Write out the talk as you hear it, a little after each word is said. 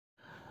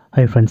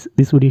Hi friends,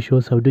 this video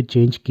shows how to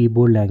change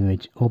keyboard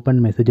language.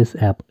 Open Messages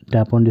app,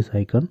 tap on this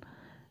icon,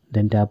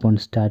 then tap on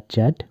Start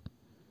Chat,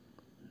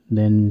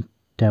 then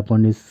tap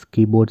on this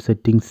keyboard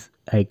settings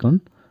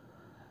icon,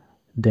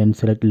 then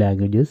select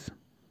languages,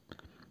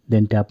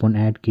 then tap on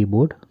Add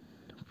Keyboard.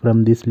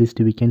 From this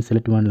list we can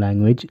select one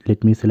language.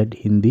 Let me select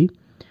Hindi.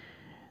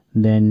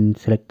 Then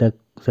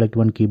select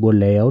one keyboard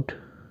layout.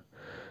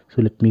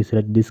 So let me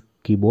select this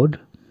keyboard,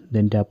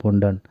 then tap on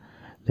Done.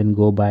 Then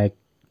go back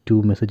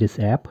to Messages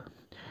app.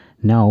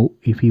 Now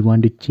if we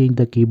want to change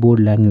the keyboard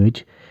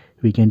language,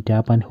 we can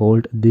tap and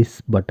hold this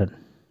button.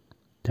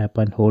 Tap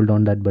and hold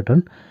on that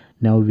button.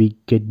 Now we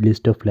get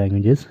list of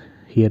languages.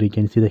 Here you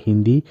can see the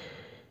Hindi.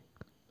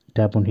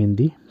 Tap on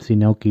Hindi. See,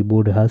 now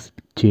keyboard has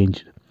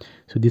changed.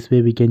 So this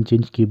way we can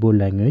change keyboard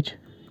language.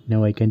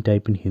 Now I can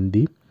type in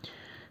Hindi.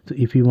 So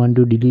if you want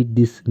to delete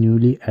this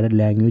newly added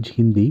language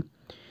Hindi,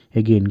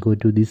 again go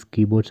to this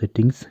keyboard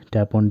settings,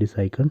 tap on this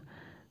icon,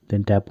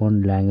 then tap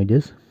on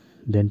languages,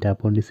 then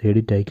tap on this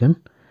edit icon,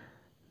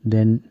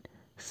 then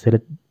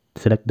select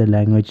the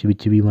language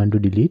which we want to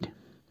delete,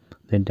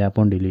 then tap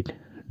on delete.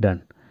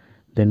 Done.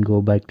 Then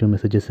go back to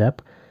Messages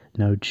app.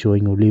 Now it's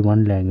showing only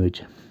one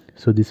language.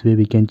 So this way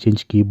we can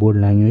change keyboard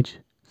language.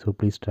 So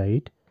please try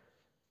it.